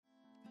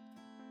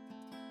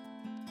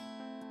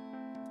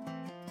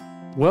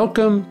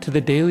Welcome to the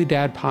Daily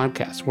Dad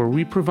Podcast, where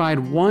we provide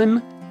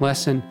one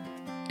lesson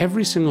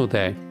every single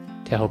day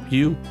to help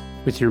you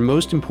with your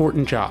most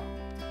important job,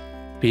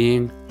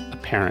 being a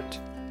parent.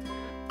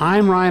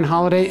 I'm Ryan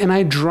Holiday, and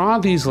I draw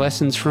these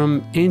lessons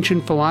from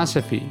ancient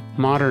philosophy,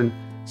 modern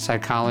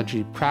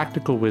psychology,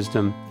 practical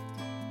wisdom,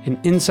 and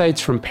insights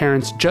from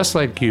parents just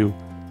like you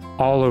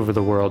all over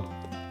the world.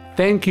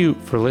 Thank you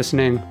for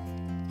listening,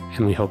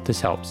 and we hope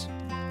this helps.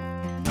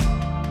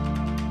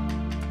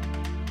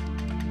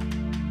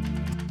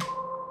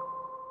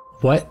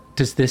 What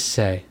does this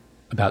say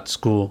about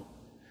school?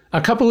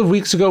 A couple of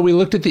weeks ago, we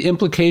looked at the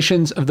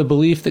implications of the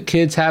belief that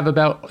kids have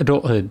about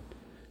adulthood,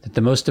 that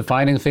the most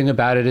defining thing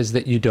about it is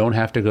that you don't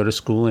have to go to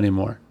school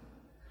anymore.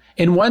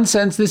 In one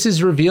sense, this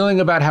is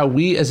revealing about how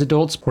we as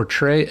adults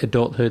portray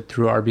adulthood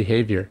through our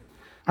behavior.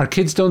 Our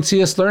kids don't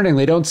see us learning,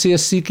 they don't see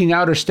us seeking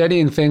out or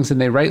studying things, and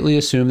they rightly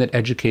assume that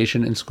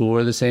education and school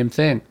are the same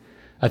thing,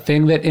 a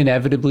thing that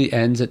inevitably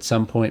ends at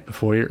some point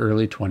before your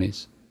early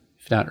 20s,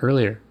 if not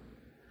earlier.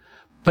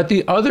 But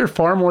the other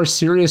far more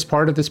serious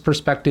part of this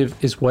perspective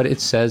is what it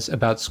says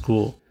about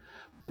school.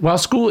 While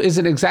school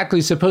isn't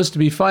exactly supposed to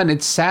be fun,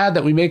 it's sad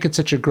that we make it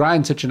such a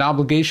grind, such an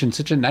obligation,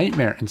 such a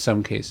nightmare in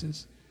some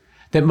cases.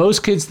 That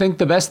most kids think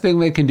the best thing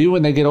they can do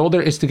when they get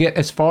older is to get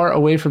as far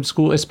away from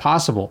school as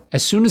possible,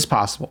 as soon as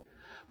possible.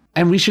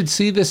 And we should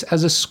see this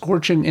as a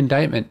scorching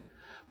indictment.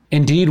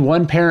 Indeed,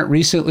 one parent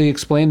recently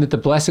explained that the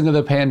blessing of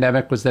the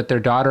pandemic was that their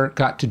daughter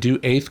got to do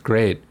 8th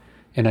grade,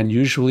 an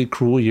unusually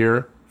cruel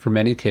year for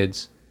many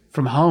kids,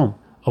 from home,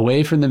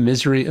 away from the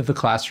misery of the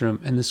classroom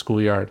and the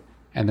schoolyard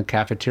and the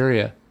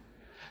cafeteria.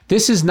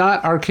 This is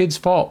not our kids'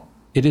 fault.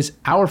 It is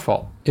our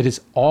fault. It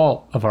is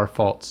all of our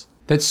faults.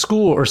 That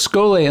school, or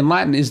schole in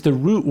Latin, is the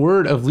root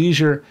word of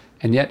leisure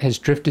and yet has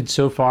drifted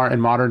so far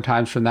in modern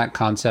times from that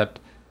concept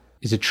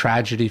is a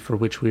tragedy for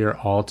which we are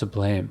all to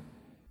blame.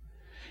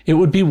 It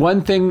would be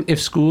one thing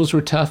if schools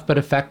were tough but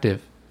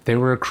effective. They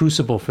were a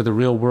crucible for the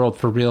real world,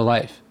 for real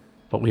life.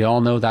 But we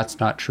all know that's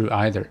not true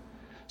either.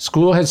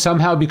 School has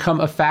somehow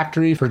become a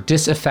factory for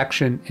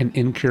disaffection and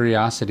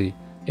incuriosity.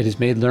 It has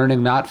made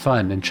learning not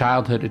fun and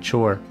childhood a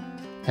chore.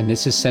 And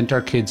this has sent our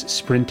kids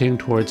sprinting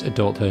towards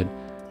adulthood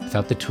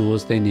without the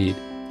tools they need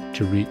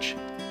to reach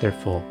their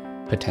full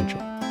potential.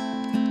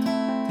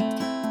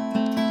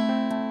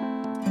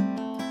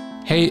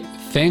 Hey,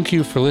 thank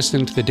you for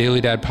listening to the Daily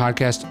Dad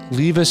Podcast.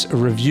 Leave us a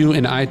review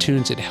in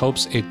iTunes. It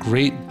helps a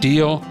great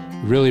deal.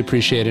 Really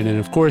appreciate it. And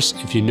of course,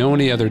 if you know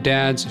any other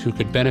dads who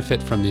could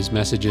benefit from these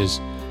messages,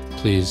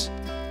 please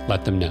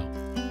let them know.